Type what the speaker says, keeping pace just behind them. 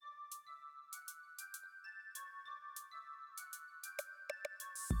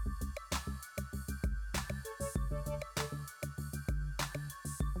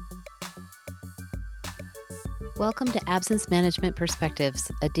Welcome to Absence Management Perspectives,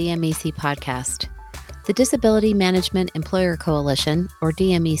 a DMEC podcast. The Disability Management Employer Coalition, or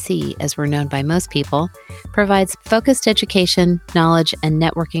DMEC as we're known by most people, provides focused education, knowledge, and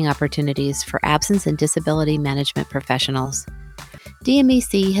networking opportunities for absence and disability management professionals.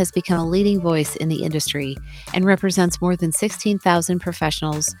 DMEC has become a leading voice in the industry and represents more than 16,000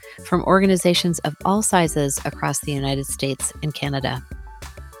 professionals from organizations of all sizes across the United States and Canada.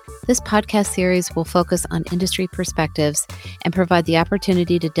 This podcast series will focus on industry perspectives and provide the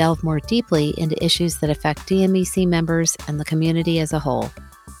opportunity to delve more deeply into issues that affect DMEC members and the community as a whole.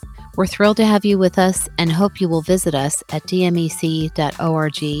 We're thrilled to have you with us and hope you will visit us at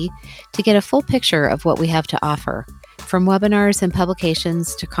dmec.org to get a full picture of what we have to offer, from webinars and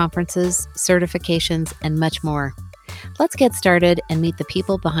publications to conferences, certifications, and much more. Let's get started and meet the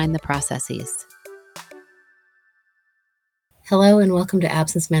people behind the processes. Hello and welcome to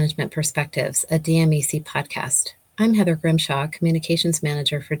Absence Management Perspectives, a DMEC podcast. I'm Heather Grimshaw, Communications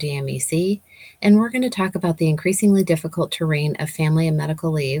Manager for DMEC, and we're going to talk about the increasingly difficult terrain of family and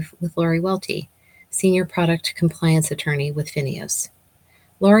medical leave with Lori Welty, Senior Product Compliance Attorney with Fineos.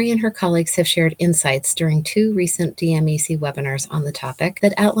 Lori and her colleagues have shared insights during two recent DMEC webinars on the topic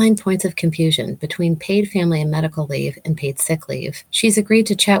that outline points of confusion between paid family and medical leave and paid sick leave. She's agreed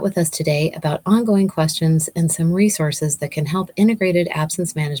to chat with us today about ongoing questions and some resources that can help integrated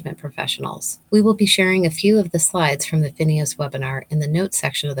absence management professionals. We will be sharing a few of the slides from the Fineos webinar in the notes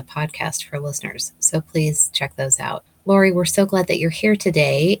section of the podcast for listeners, so please check those out. Lori, we're so glad that you're here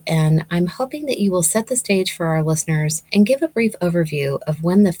today, and I'm hoping that you will set the stage for our listeners and give a brief overview of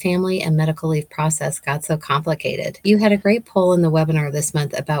when the family and medical leave process got so complicated. You had a great poll in the webinar this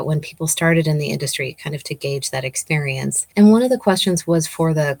month about when people started in the industry, kind of to gauge that experience. And one of the questions was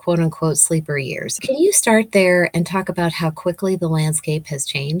for the quote-unquote sleeper years. Can you start there and talk about how quickly the landscape has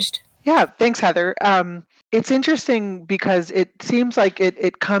changed? Yeah, thanks, Heather. It's interesting because it seems like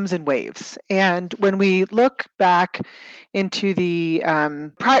it comes in waves. And when we look back into the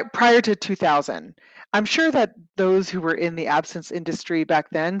prior to 2000, I'm sure that those who were in the absence industry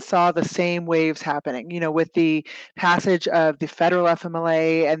back then saw the same waves happening, with the passage of the federal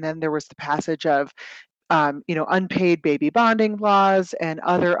FMLA, and then there was the passage of unpaid baby bonding laws and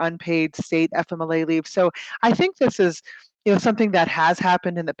other unpaid state FMLA leave. So I think this is something that has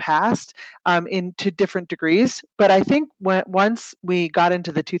happened in the past to different degrees. But I think once we got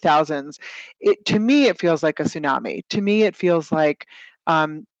into the 2000s, to me, it feels like a tsunami. To me, it feels like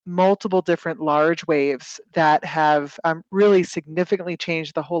multiple different large waves that have really significantly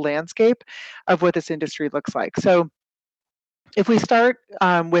changed the whole landscape of what this industry looks like. So if we start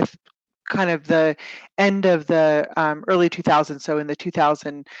with kind of the end of the early 2000s, so in the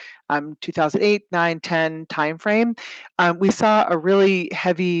 2008, 9, 10 timeframe, we saw a really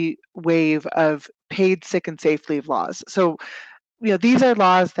heavy wave of paid sick and safe leave laws. So, these are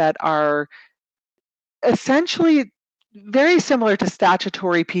laws that are essentially very similar to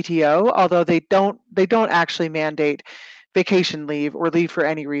statutory PTO, although they don't actually mandate vacation leave or leave for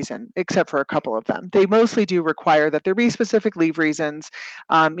any reason, except for a couple of them. They mostly do require that there be specific leave reasons,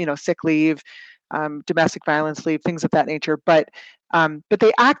 sick leave, domestic violence leave, things of that nature. But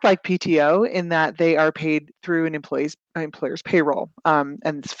they act like PTO in that they are paid through an employer's payroll, and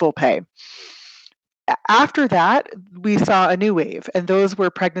it's full pay. After that, we saw a new wave, and those were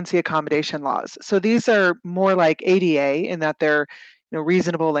pregnancy accommodation laws. So these are more like ADA in that they're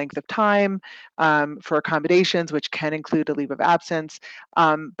reasonable length of time for accommodations, which can include a leave of absence.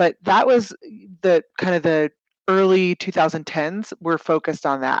 But that was the kind of the early 2010s were focused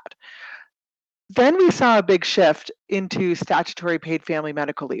on that. Then we saw a big shift into statutory paid family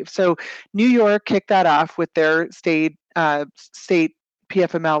medical leave. So New York kicked that off with their state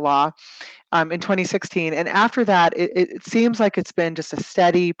PFML law in 2016. And after that, it seems like it's been just a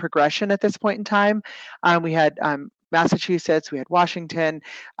steady progression at this point in time. We had Massachusetts, we had Washington,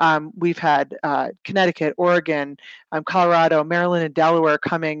 we've had Connecticut, Oregon, Colorado, Maryland, and Delaware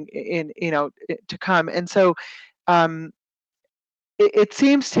coming in, to come. And so it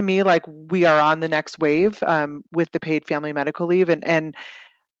seems to me like we are on the next wave with the paid family medical leave. And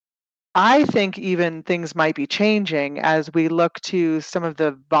I think even things might be changing as we look to some of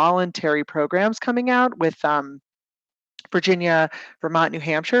the voluntary programs coming out with Virginia, Vermont, New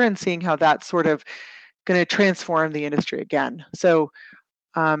Hampshire, and seeing how that's sort of going to transform the industry again. So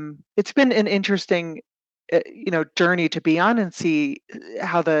it's been an interesting, journey to be on and see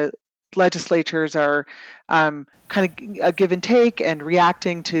how the legislatures are kind of a give and take and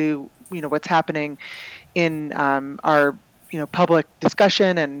reacting to what's happening in our public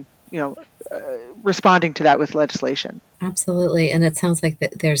discussion and responding to that with legislation. Absolutely. And it sounds like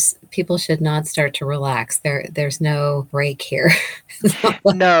that there's people should not start to relax. There's no break here.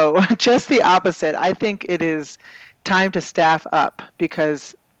 No, just the opposite. I think it is time to staff up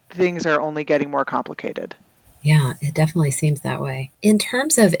because things are only getting more complicated. Yeah, it definitely seems that way. In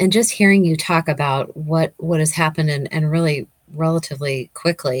terms of, and just hearing you talk about what has happened and really relatively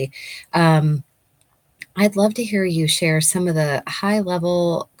quickly, um, I'd love to hear you share some of the high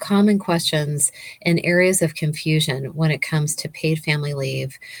level common questions and areas of confusion when it comes to paid family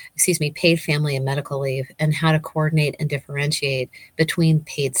leave, paid family and medical leave, and how to coordinate and differentiate between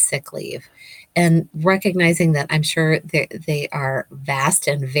paid sick leave. And recognizing that I'm sure they are vast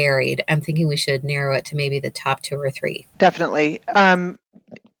and varied, I'm thinking we should narrow it to maybe the top two or three. Definitely.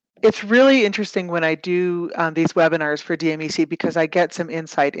 It's really interesting when I do these webinars for DMEC because I get some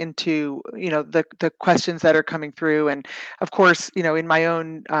insight into the questions that are coming through, and of course in my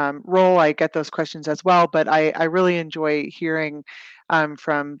own role I get those questions as well. But I really enjoy hearing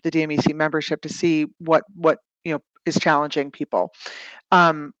from the DMEC membership to see what is challenging people.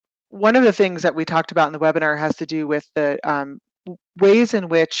 Um, One of the things that we talked about in the webinar has to do with the ways in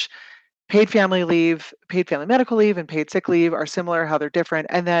which paid family leave, paid family medical leave, and paid sick leave are similar, how they're different.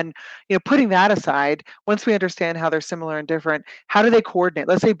 And then, putting that aside, once we understand how they're similar and different, how do they coordinate?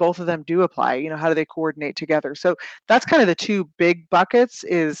 Let's say both of them do apply, how do they coordinate together? So that's kind of the two big buckets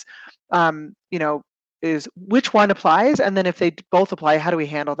um, you know, is which one applies, and then if they both apply, how do we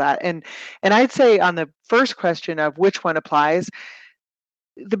handle that? And I'd say on the first question of which one applies,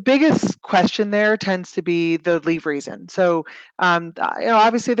 the biggest question there tends to be the leave reason. So,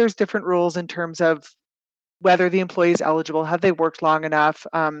 obviously there's different rules in terms of whether the employee is eligible, have they worked long enough,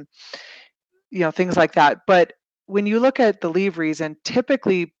 things like that. But when you look at the leave reason,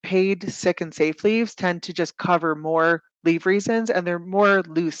 typically paid sick and safe leaves tend to just cover more leave reasons, and they're more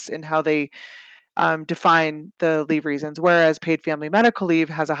loose in how they define the leave reasons, whereas paid family medical leave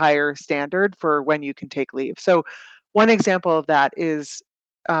has a higher standard for when you can take leave. So, one example of that is,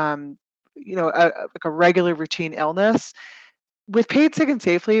 like a regular routine illness. With paid sick and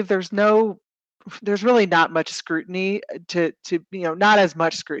safe leave, there's really not much scrutiny not as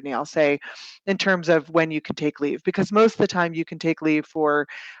much scrutiny, I'll say, in terms of when you can take leave, because most of the time you can take leave for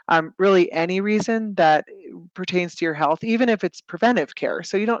really any reason that pertains to your health, even if it's preventive care.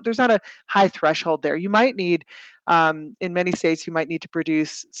 So there's not a high threshold there. You might need, in many states, you might need to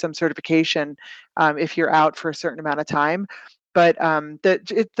produce some certification if you're out for a certain amount of time. But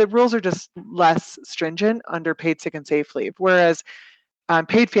the rules are just less stringent under paid sick and safe leave, whereas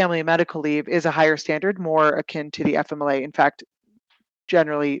paid family and medical leave is a higher standard, more akin to the FMLA. In fact,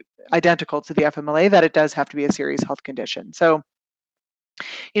 generally identical to the FMLA, that it does have to be a serious health condition. So,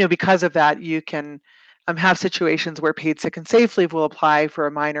 because of that, you can have situations where paid sick and safe leave will apply for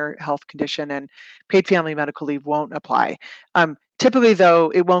a minor health condition and paid family medical leave won't apply. Typically,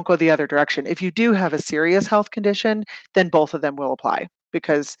 though, it won't go the other direction. If you do have a serious health condition, then both of them will apply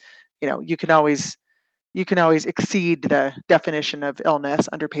because, you can always exceed the definition of illness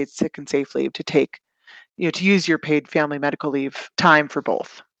under paid sick and safe leave to take, to use your paid family medical leave time for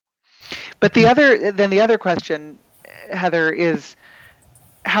both. But the other question, Heather, is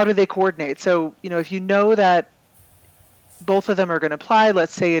how do they coordinate? So, if you know that both of them are going to apply,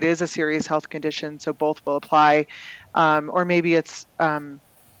 let's say it is a serious health condition, so both will apply, or maybe it's,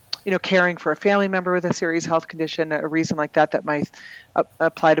 caring for a family member with a serious health condition, a reason like that might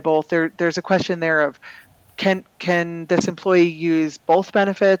apply to both. There's a question there of, can this employee use both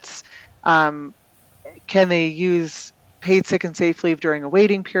benefits? Can they use paid sick and safe leave during a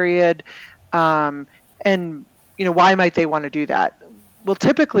waiting period? And why might they want to do that? Well,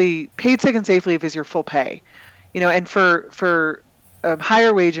 typically, paid sick and safe leave is your full pay. And for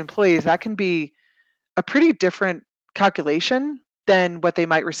higher wage employees, that can be a pretty different calculation than what they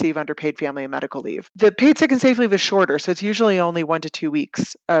might receive under paid family and medical leave. The paid sick and safe leave is shorter, so it's usually only 1 to 2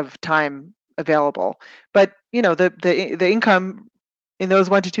 weeks of time available. But the income in those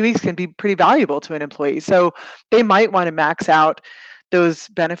 1 to 2 weeks can be pretty valuable to an employee. So they might want to max out those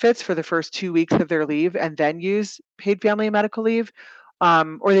benefits for the first 2 weeks of their leave and then use paid family and medical leave.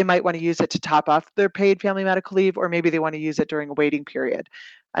 Or they might want to use it to top off their paid family medical leave, or maybe they want to use it during a waiting period.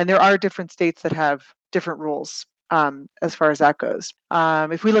 And there are different states that have different rules as far as that goes.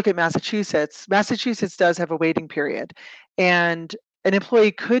 If we look at Massachusetts, Massachusetts does have a waiting period, and an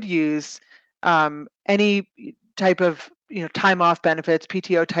employee could use any type of time off benefits,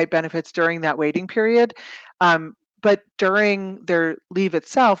 PTO type benefits during that waiting period. But during their leave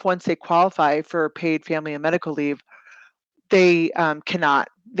itself, once they qualify for paid family and medical leave, they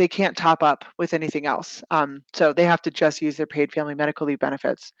can't top up with anything else. So they have to just use their paid family medical leave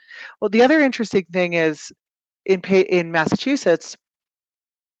benefits. Well, the other interesting thing is in Massachusetts,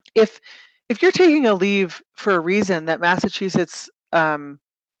 if you're taking a leave for a reason that Massachusetts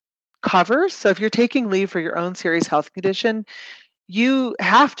covers, so if you're taking leave for your own serious health condition, you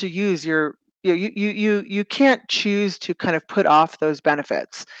have to use your you can't choose to kind of put off those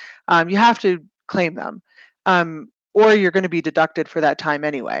benefits. You have to claim them, or you're going to be deducted for that time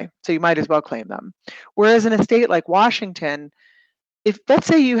anyway. So you might as well claim them. Whereas in a state like Washington, if let's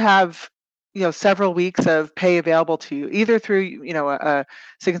say you have several weeks of pay available to you either through a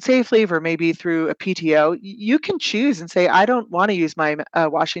sick and safe leave or maybe through a PTO, you can choose and say, I don't want to use my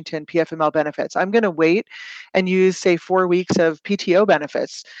Washington PFML benefits. I'm going to wait and use, say, 4 weeks of PTO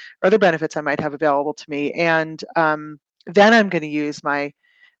benefits or other benefits I might have available to me, and then I'm going to use my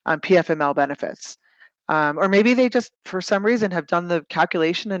PFML benefits. Or maybe they just, for some reason, have done the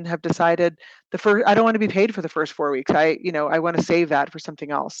calculation and have decided I don't want to be paid for the first 4 weeks. I want to save that for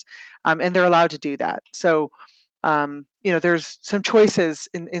something else, and they're allowed to do that. So, there's some choices.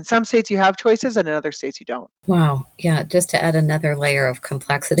 In some states you have choices, and in other states you don't. Wow. Yeah. Just to add another layer of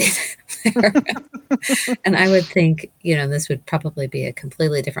complexity there. And I would think, this would probably be a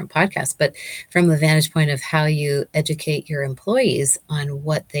completely different podcast, but from the vantage point of how you educate your employees on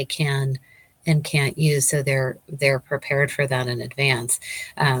what they can and can't use, so they're prepared for that in advance,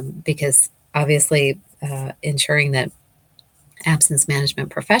 because obviously ensuring that absence management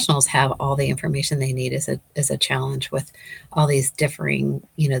professionals have all the information they need is a challenge with all these differing,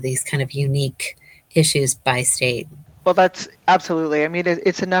 these kind of unique issues by state. Well, that's absolutely. I mean,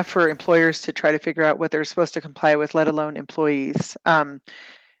 it's enough for employers to try to figure out what they're supposed to comply with, let alone employees. I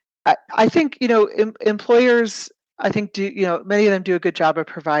think employers. I think many of them do a good job of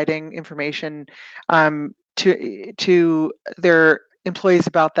providing information to their employees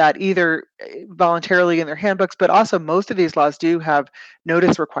about that, either voluntarily in their handbooks, but also most of these laws do have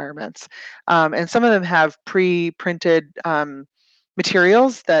notice requirements, and some of them have pre-printed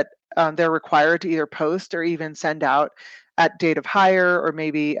materials that they're required to either post or even send out at date of hire, or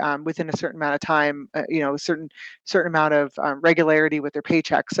maybe within a certain amount of time, a certain amount of regularity with their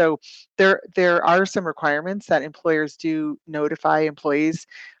paycheck. So there are some requirements that employers do notify employees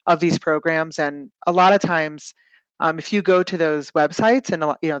of these programs, and a lot of times, if you go to those websites and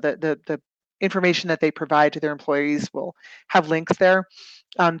the information that they provide to their employees will have links there.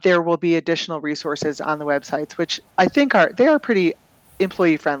 There will be additional resources on the websites, which I think are pretty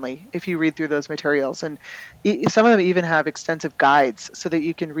employee friendly if you read through those materials, and some of them even have extensive guides so that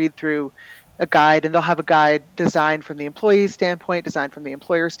you can read through a guide, and they'll have a guide designed from the employee standpoint, designed from the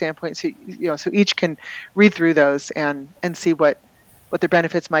employer standpoint, so so each can read through those and see what their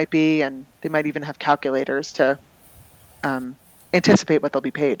benefits might be, and they might even have calculators to anticipate what they'll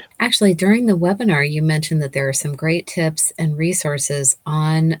be paid. Actually, during the webinar, you mentioned that there are some great tips and resources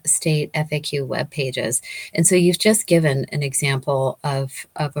on state FAQ web pages. And so you've just given an example of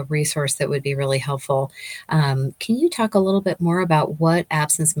a resource that would be really helpful. Can you talk a little bit more about what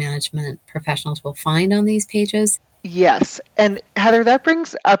absence management professionals will find on these pages? Yes. And Heather, that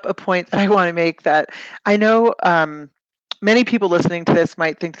brings up a point that I want to make, that I know many people listening to this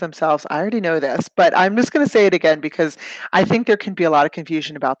might think to themselves, I already know this, but I'm just going to say it again because I think there can be a lot of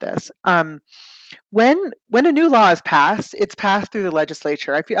confusion about this. When a new law is passed, it's passed through the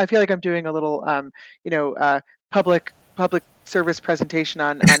legislature. I feel like I'm doing a little, public service presentation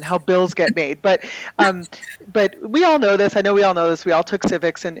on how bills get made, but we all know this. I know we all know this. We all took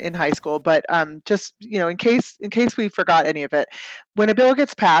civics in high school, but just in case we forgot any of it, when a bill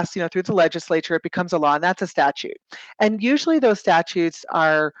gets passed, through the legislature, it becomes a law, and that's a statute. And usually those statutes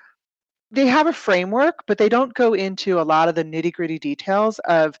they have a framework, but they don't go into a lot of the nitty-gritty details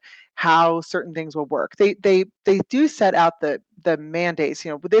of how certain things will work. They do set out the mandates.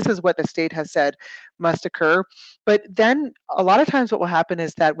 This is what the state has said must occur. But then a lot of times what will happen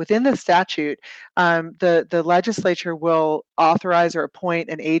is that within the statute, the legislature will authorize or appoint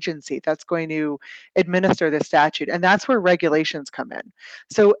an agency that's going to administer the statute, and that's where regulations come in.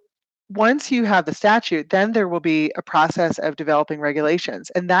 So once you have the statute, then there will be a process of developing regulations,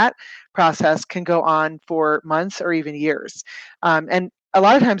 and that process can go on for months or even years. And a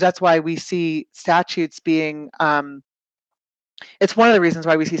lot of times that's why we see statutes being, it's one of the reasons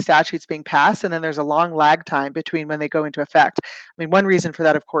why we see statutes being passed, and then there's a long lag time between when they go into effect. I mean, one reason for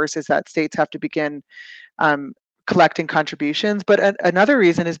that, of course, is that states have to begin collecting contributions, but another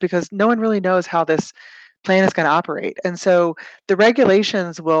reason is because no one really knows how this plan is going to operate. And so the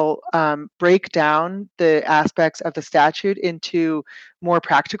regulations will break down the aspects of the statute into more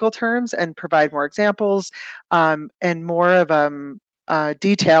practical terms and provide more examples and more of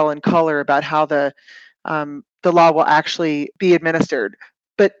detail and color about how the law will actually be administered.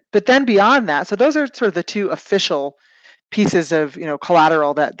 But then beyond that, so those are sort of the two official pieces of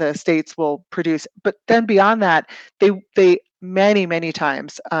collateral that the states will produce. But then beyond that, they many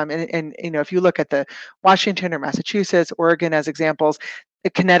times, and if you look at the Washington or Massachusetts, Oregon as examples,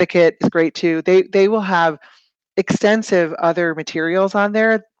 Connecticut is great too. They will have extensive other materials on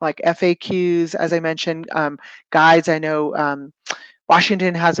there like FAQs, as I mentioned, guides. I know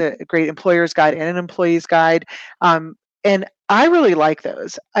Washington has a great employer's guide and an employee's guide, and I really like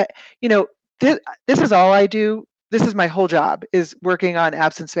those. You know, this is all I do. This is my whole job, is working on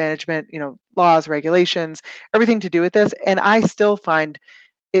absence management, laws, regulations, everything to do with this. And I still find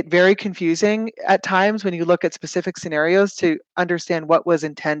it very confusing at times when you look at specific scenarios to understand what was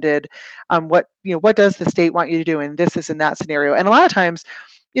intended, what does the state want you to do, and this is in that scenario. And a lot of times,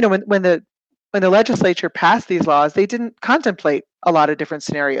 when the legislature passed these laws, they didn't contemplate a lot of different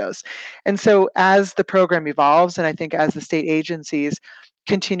scenarios. And so as the program evolves, and I think as the state agencies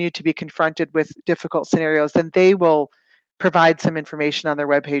continue to be confronted with difficult scenarios, then they will provide some information on their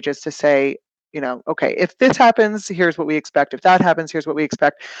web pages to say, okay, if this happens, here's what we expect. If that happens, here's what we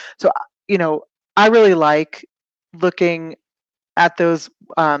expect. So, I really like looking at those,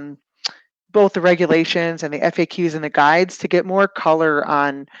 both the regulations and the FAQs and the guides, to get more color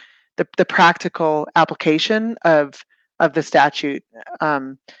on the practical application of the statute.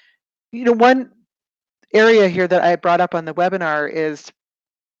 One area here that I brought up on the webinar is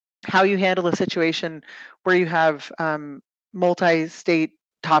how you handle a situation where you have multi-state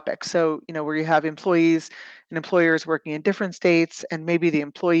topics. So, where you have employees and employers working in different states, and maybe the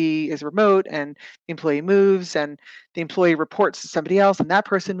employee is remote and the employee moves and the employee reports to somebody else and that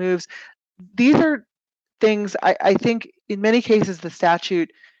person moves. These are things I think in many cases the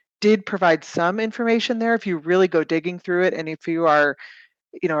statute did provide some information there if you really go digging through it, and if you are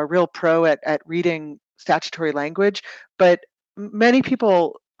a real pro at reading statutory language. But many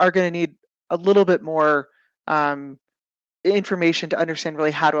people are going to need a little bit more information to understand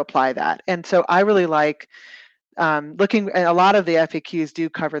really how to apply that. And so I really like looking, and a lot of the FAQs do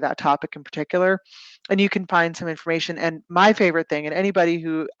cover that topic in particular, and you can find some information. And my favorite thing, and anybody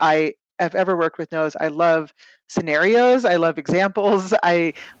who I have ever worked with knows, I love scenarios, I love examples,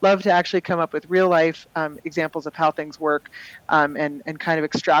 I love to actually come up with real life examples of how things work, and kind of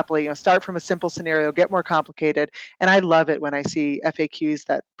extrapolate, start from a simple scenario, get more complicated. And I love it when I see FAQs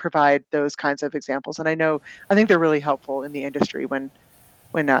that provide those kinds of examples. And I think they're really helpful in the industry when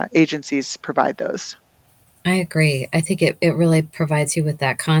agencies provide those. I agree. I think it really provides you with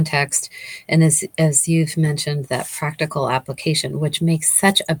that context. And as you've mentioned, that practical application, which makes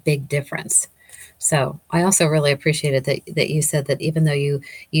such a big difference. So I also really appreciated that you said that even though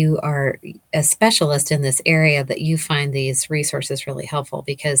you are a specialist in this area, that you find these resources really helpful,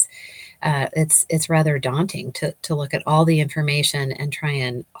 because it's rather daunting to look at all the information and try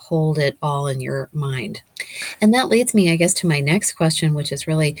and hold it all in your mind. And that leads me, I guess, to my next question, which is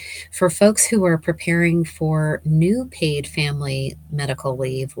really for folks who are preparing for new paid family medical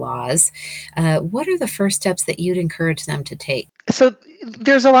leave laws. What are the first steps that you'd encourage them to take? So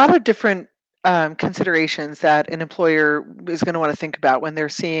there's a lot of different considerations that an employer is going to want to think about when they're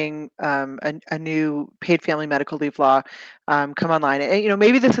seeing a new paid family medical leave law come online. And,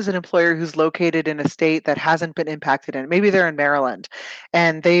 maybe this is an employer who's located in a state that hasn't been impacted in it. Maybe they're in Maryland,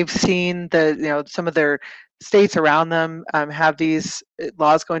 and they've seen some of their states around them have these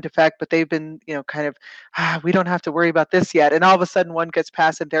laws go into effect, but they've been, kind of, we don't have to worry about this yet. And all of a sudden one gets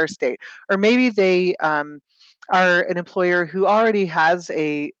passed in their state. Or maybe they are an employer who already has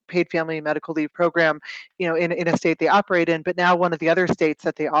a paid family medical leave program, in a state they operate in, but now one of the other states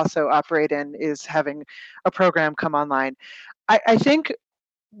that they also operate in is having a program come online. I think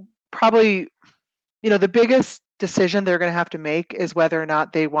probably, the biggest decision they're going to have to make is whether or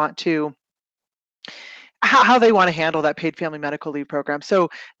not they want to, how they want to handle that paid family medical leave program. So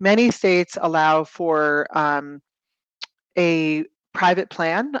many states allow for a private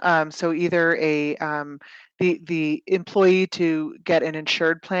plan. So either the employee to get an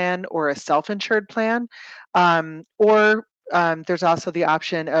insured plan or a self-insured plan, or there's also the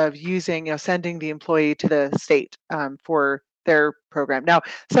option of sending the employee to the state for their program. Now,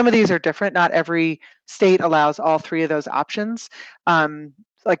 some of these are different. Not every state allows all three of those options.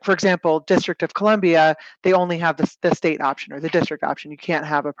 Like, for example, District of Columbia, they only have the state option or the district option. You can't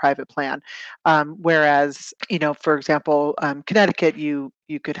have a private plan. Whereas, for example, Connecticut, you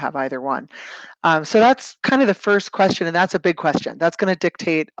you could have either one. So that's kind of the first question, and that's a big question. That's going to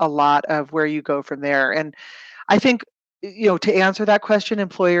dictate a lot of where you go from there. And I think, to answer that question,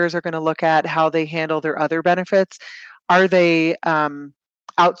 employers are going to look at how they handle their other benefits. Are they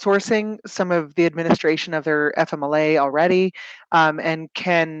outsourcing some of the administration of their FMLA already? And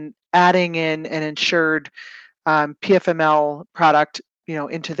can adding in an insured PFML product,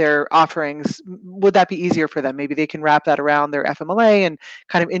 into their offerings, would that be easier for them? Maybe they can wrap that around their FMLA and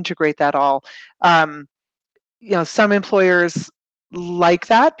kind of integrate that all. Um, some employers like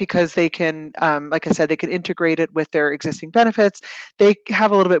that because they can, like I said, they can integrate it with their existing benefits. They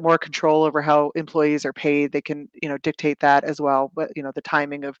have a little bit more control over how employees are paid. They can, dictate that as well, but the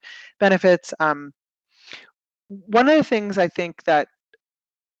timing of benefits. One of the things I think that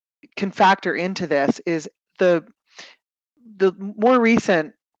can factor into this is the the more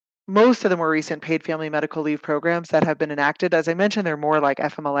recent most of the more recent paid family medical leave programs that have been enacted, as I mentioned, they're more like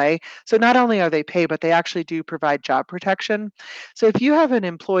FMLA. So not only are they paid, but they actually do provide job protection. So if you have an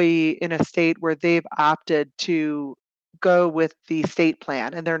employee in a state where they've opted to go with the state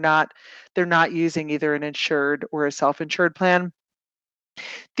plan and they're not using either an insured or a self-insured plan,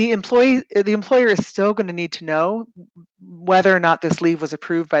 the employer is still going to need to know whether or not this leave was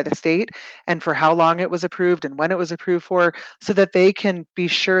approved by the state and for how long it was approved and when it was approved for, so that they can be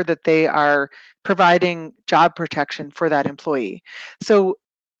sure that they are providing job protection for that employee. So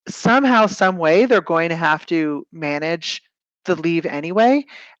somehow, some way, they're going to have to manage the leave anyway.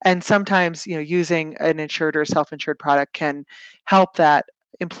 And sometimes, using an insured or self-insured product can help that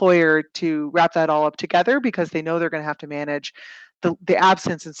employer to wrap that all up together, because they know they're going to have to manage the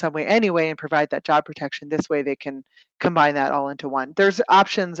absence in some way anyway and provide that job protection. This way they can combine that all into one. There's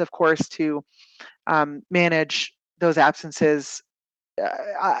options, of course, to manage those absences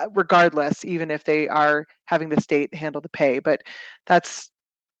regardless, even if they are having the state handle the pay. But that's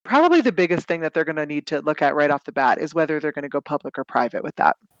probably the biggest thing that they're going to need to look at right off the bat, is whether they're going to go public or private with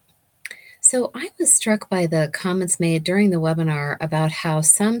that. So I was struck by the comments made during the webinar about how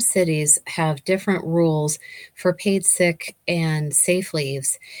some cities have different rules for paid sick and safe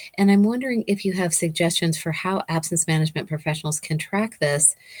leaves. And I'm wondering if you have suggestions for how absence management professionals can track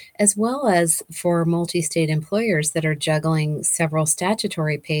this, as well as for multi-state employers that are juggling several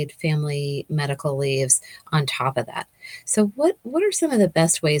statutory paid family medical leaves on top of that. So what are some of the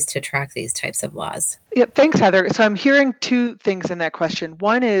best ways to track these types of laws? Yeah, thanks, Heather. So I'm hearing two things in that question.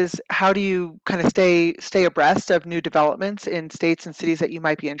 One is, how do you kind of stay abreast of new developments in states and cities that you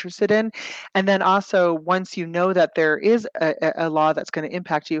might be interested in? And then also, once you know that there is a law that's going to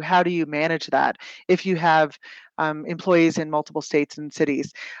impact you, how do you manage that if you have employees in multiple states and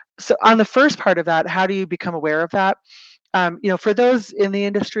cities? So on the first part of that, how do you become aware of that? For those in the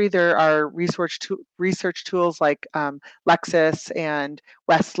industry, there are research tools like Lexis and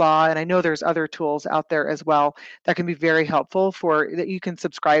Westlaw, and I know there's other tools out there as well that can be very helpful that you can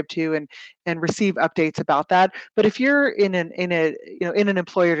subscribe to and receive updates about that. But if you're in an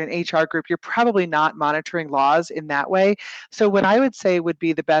employer, in an HR group, you're probably not monitoring laws in that way. So what I would say would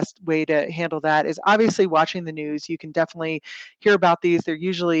be the best way to handle that is obviously watching the news. You can definitely hear about these. They're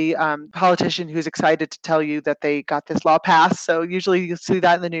usually politician who's excited to tell you that they got this law passed. So usually you'll see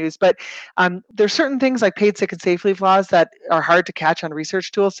that in the news. But there's certain things like paid sick and safe leave laws that are hard to catch on research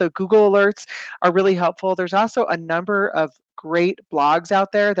tools. So Google alerts are really helpful. There's also a number of great blogs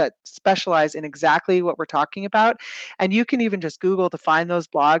out there that specialize in exactly what we're talking about. And you can even just Google to find those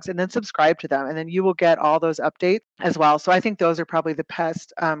blogs and then subscribe to them. And then you will get all those updates as well. So I think those are probably the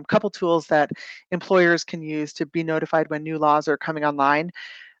best couple tools that employers can use to be notified when new laws are coming online.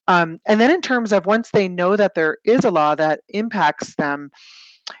 And then in terms of, once they know that there is a law that impacts them,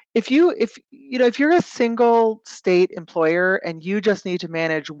 if you're a single state employer and you just need to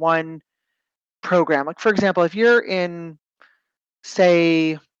manage one program, like for example, if you're in,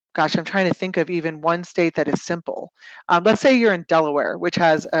 say, gosh, I'm trying to think of even one state that is simple. Let's say you're in Delaware, which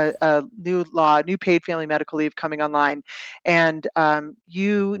has a new law, new paid family medical leave coming online, and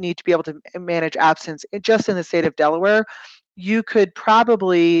you need to be able to manage absence just in the state of Delaware. You could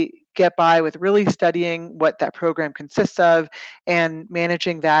probably get by with really studying what that program consists of and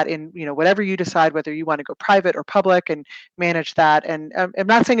managing that in, whatever you decide, whether you want to go private or public, and manage that. And I'm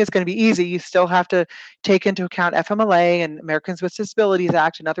not saying it's going to be easy. You still have to take into account FMLA and Americans with Disabilities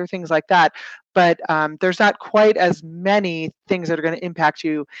Act and other things like that. But there's not quite as many things that are going to impact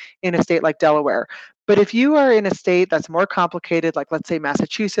you in a state like Delaware. But if you are in a state that's more complicated, like let's say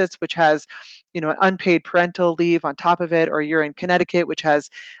Massachusetts, which has, an unpaid parental leave on top of it, or you're in Connecticut, which has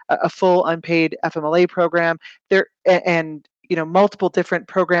a full unpaid FMLA program, and multiple different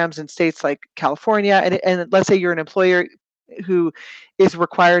programs in states like California, and let's say you're an employer who is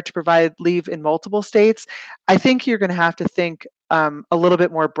required to provide leave in multiple states, I think you're going to have to think a little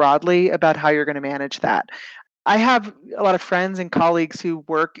bit more broadly about how you're going to manage that. I have a lot of friends and colleagues who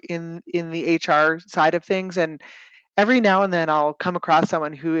work in the HR side of things, and every now and then I'll come across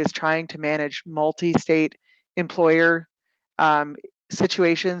someone who is trying to manage multi-state employer um,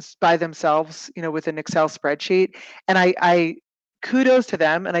 situations by themselves, with an Excel spreadsheet. And I kudos to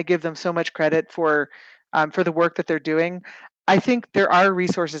them, and I give them so much credit for the work that they're doing. I think there are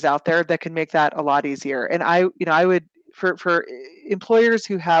resources out there that can make that a lot easier. And I would for employers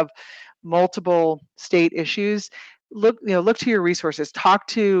who have multiple state issues, look to your resources. Talk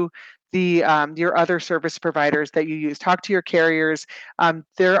to the your other service providers that you use. Talk to your carriers.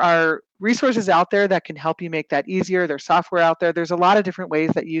 There are resources out there that can help you make that easier. There's software out there. There's a lot of different ways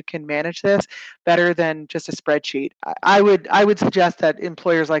that you can manage this better than just a spreadsheet. I would suggest that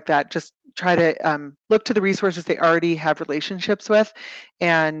employers like that just try to look to the resources they already have relationships with,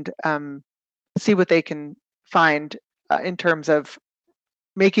 and see what they can find in terms of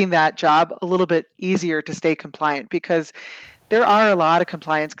making that job a little bit easier to stay compliant, because there are a lot of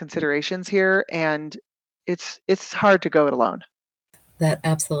compliance considerations here, and it's hard to go it alone. That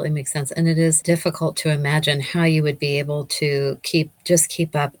absolutely makes sense. And it is difficult to imagine how you would be able to keep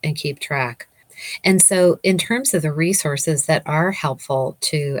up and keep track. And so, in terms of the resources that are helpful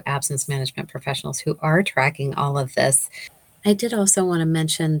to absence management professionals who are tracking all of this, I did also want to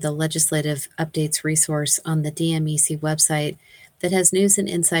mention the legislative updates resource on the DMEC website that has news and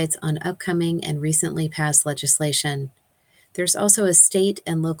insights on upcoming and recently passed legislation. There's also a state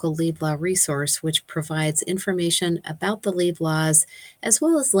and local leave law resource, which provides information about the leave laws, as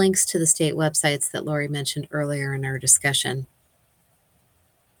well as links to the state websites that Lori mentioned earlier in our discussion.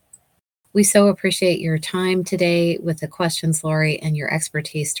 We so appreciate your time today with the questions, Lori, and your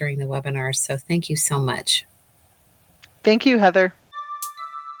expertise during the webinar. So thank you so much. Thank you, Heather.